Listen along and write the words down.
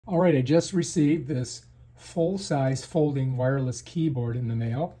All right, I just received this full-size folding wireless keyboard in the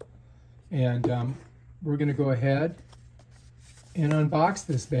mail, and we're going to go ahead and unbox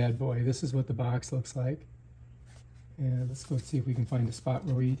this bad boy. This is what the box looks like. And let's go see if we can find a spot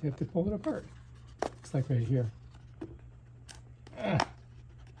where we have to pull it apart. Looks like right here.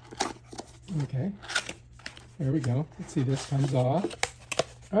 Okay, there we go. Let's see, this comes off.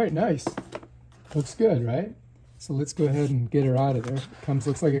 All right, nice. Looks good, right? So let's go ahead and get her out of there.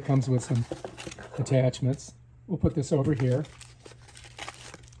 Looks like it comes with some attachments. We'll put this over here.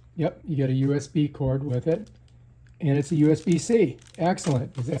 Yep, you get a USB cord with it, and it's a USB-C.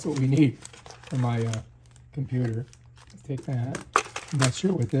 Excellent, because that's what we need for my computer. Let's take that. I'm not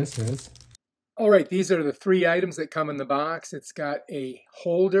sure what this is. All right, these are the three items that come in the box. It's got a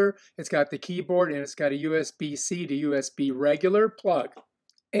holder, it's got the keyboard, and it's got a USB-C to USB regular plug.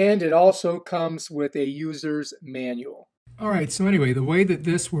 And it also comes with a user's manual. All right, so anyway, the way that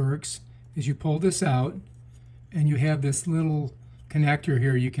this works is you pull this out, and you have this little connector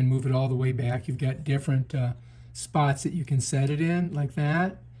here. You can move it all the way back. You've got different spots that you can set it in, like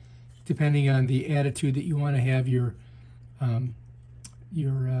that, depending on the attitude that you want to have your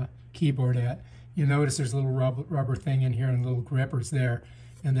keyboard at. You notice there's a little rubber thing in here and little grippers there,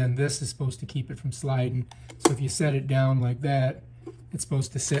 and then this is supposed to keep it from sliding. So if you set it down like that, it's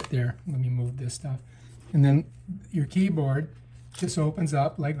supposed to sit there. Let me move this stuff. And then your keyboard just opens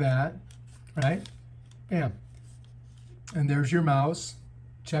up like that, right? Bam. And there's your mouse.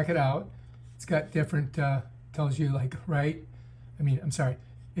 Check it out. It's got different, tells you like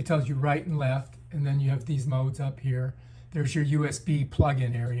it tells you right and left, and then you have these modes up here. There's your USB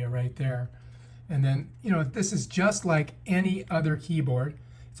plug-in area right there. And then, this is just like any other keyboard.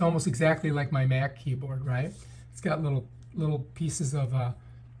 It's almost exactly like my Mac keyboard, right? It's got little pieces of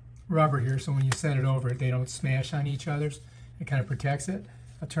rubber here, so when you set it over, they don't smash on each other's. It kind of protects it.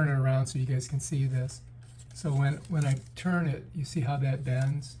 I'll turn it around so you guys can see this. So when I turn it, you see how that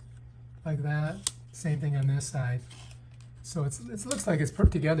bends like that. Same thing on this side. So it looks like it's put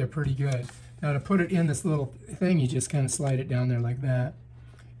together pretty good. Now to put it in this little thing, you just kind of slide it down there like that.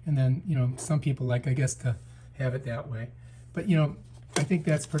 And then, some people like, I guess, to have it that way. But, I think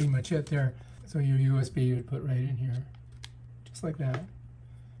that's pretty much it there. So your USB you would put right in here, just like that.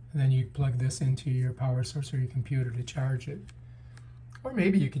 And then you plug this into your power source or your computer to charge it. Or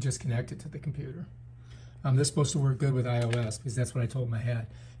maybe you could just connect it to the computer. This is supposed to work good with iOS, because that's what I told them I had.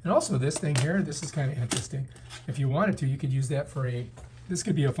 And also this thing here, this is kind of interesting. If you wanted to, you could use that for this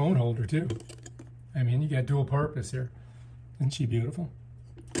could be a phone holder too. I mean, you got dual purpose here. Isn't she beautiful?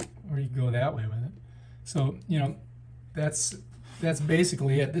 Or you can go that way with it. So, that's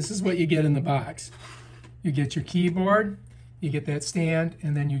basically it. This is what you get in the box. You get your keyboard, you get that stand,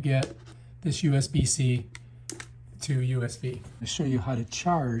 and then you get this USB-C to USB. I'll show you how to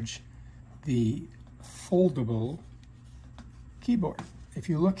charge the foldable keyboard. If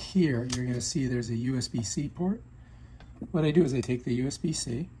you look here, you're going to see there's a USB-C port. What I do is I take the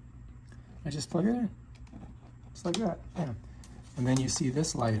USB-C, I just plug it in, just like that. Bam. And then you see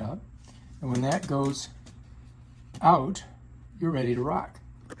this light up, and when that goes out, you're ready to rock.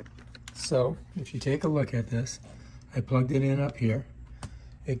 So if you take a look at this, I plugged it in up here.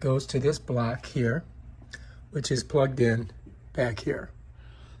 It goes to this block here, which is plugged in back here.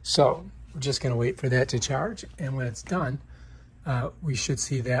 So we're just going to wait for that to charge, and when it's done, we should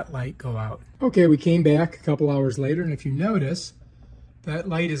see that light go out. Okay, we came back a couple hours later, and if you notice, that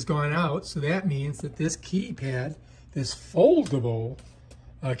light has gone out, so that means that this keypad, this foldable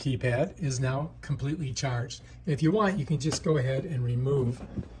keypad, is now completely charged. If you want, you can just go ahead and remove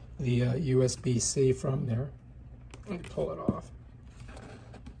the USB-C from there. Let me pull it off.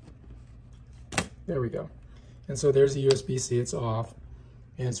 There we go. And so there's the USB-C, it's off,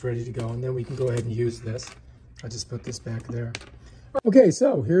 and it's ready to go. And then we can go ahead and use this. I'll just put this back there. Okay,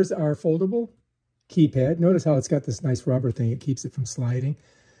 so here's our foldable keypad. Notice how it's got this nice rubber thing. It keeps it from sliding.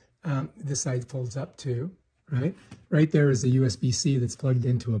 This side folds up too, right? Right there is a USB-C that's plugged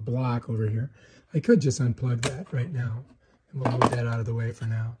into a block over here. I could just unplug that right now, and we'll move that out of the way for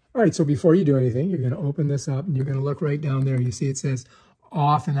now. All right, so before you do anything, you're going to open this up, and you're going to look right down there. You see it says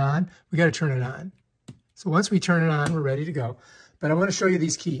off and on. We got to turn it on. So once we turn it on, we're ready to go. But I want to show you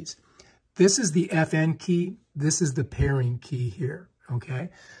these keys. This is the FN key. This is the pairing key here, okay?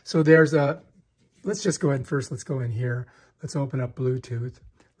 So there's let's just go ahead and first, let's go in here. Let's open up Bluetooth.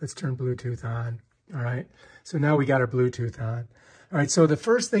 Let's turn Bluetooth on, all right? So now we got our Bluetooth on. All right, so the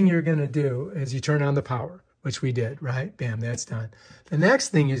first thing you're gonna do is you turn on the power, which we did, right? Bam, that's done. The next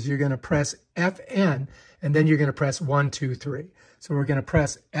thing is you're gonna press FN, and then you're gonna press 1, 2, 3. So we're gonna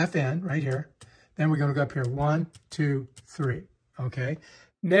press FN right here. Then we're gonna go up here, 1, 2, 3, okay?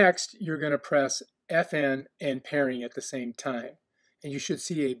 Next, you're going to press FN and pairing at the same time. And you should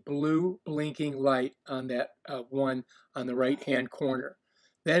see a blue blinking light on that one on the right-hand corner.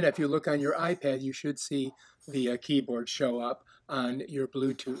 Then if you look on your iPad, you should see the keyboard show up on your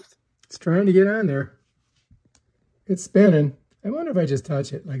Bluetooth. It's trying to get on there. It's spinning. I wonder if I just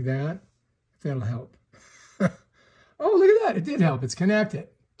touch it like that, if that'll help. Oh, look at that. It did help. It's connected.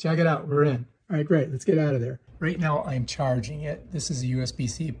 Check it out. We're in. All right, great. Let's get out of there. Right now, I'm charging it. This is a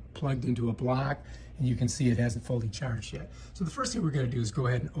USB-C plugged into a block, and you can see it hasn't fully charged yet. So the first thing we're going to do is go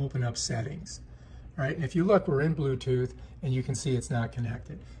ahead and open up settings. All right, and if you look, we're in Bluetooth, and you can see it's not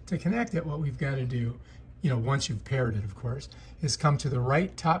connected. To connect it, what we've got to do, once you've paired it, of course, is come to the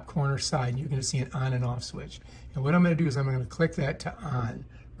right top corner side, and you're going to see an on and off switch. And what I'm going to do is I'm going to click that to on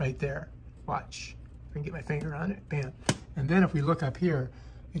right there. Watch. I can get my finger on it. Bam. And then if we look up here,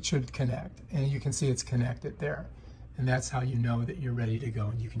 it should connect. And you can see it's connected there. And that's how you know that you're ready to go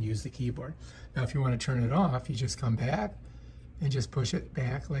and you can use the keyboard. Now, if you want to turn it off, you just come back and just push it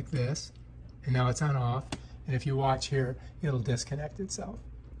back like this. And now it's on off. And if you watch here, it'll disconnect itself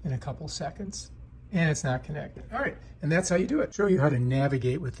in a couple seconds. And it's not connected. All right, and that's how you do it. Show you how to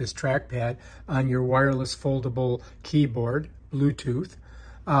navigate with this trackpad on your wireless foldable keyboard, Bluetooth.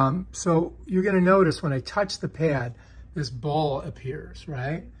 So you're going to notice when I touch the pad, this ball appears,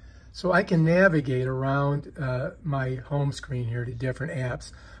 right? So I can navigate around my home screen here to different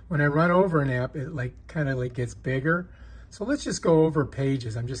apps. When I run over an app, it kind of gets bigger. So let's just go over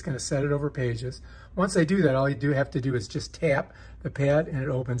Pages. I'm just going to set it over Pages. Once I do that, all you have to do is just tap the pad and it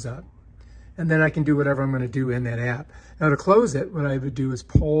opens up. And then I can do whatever I'm going to do in that app. Now to close it, what I would do is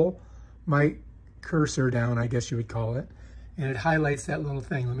pull my cursor down, I guess you would call it, and it highlights that little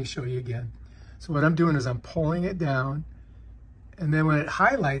thing. Let me show you again. So what I'm doing is I'm pulling it down, and then when it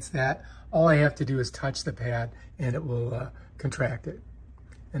highlights that, all I have to do is touch the pad and it will contract it.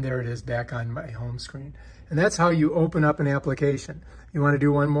 And there it is back on my home screen. And that's how you open up an application. You want to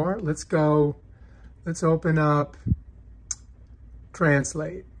do one more? Let's open up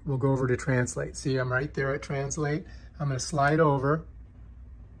Translate. We'll go over to Translate. See, I'm right there at Translate. I'm going to slide over.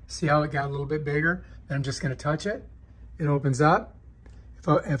 See how it got a little bit bigger? Then I'm just going to touch it. It opens up.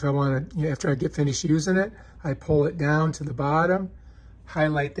 If I want to, after I get finished using it, I pull it down to the bottom,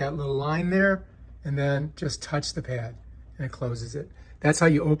 highlight that little line there, and then just touch the pad, and it closes it. That's how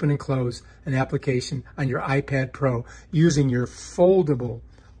you open and close an application on your iPad Pro using your foldable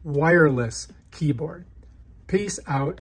wireless keyboard. Peace out.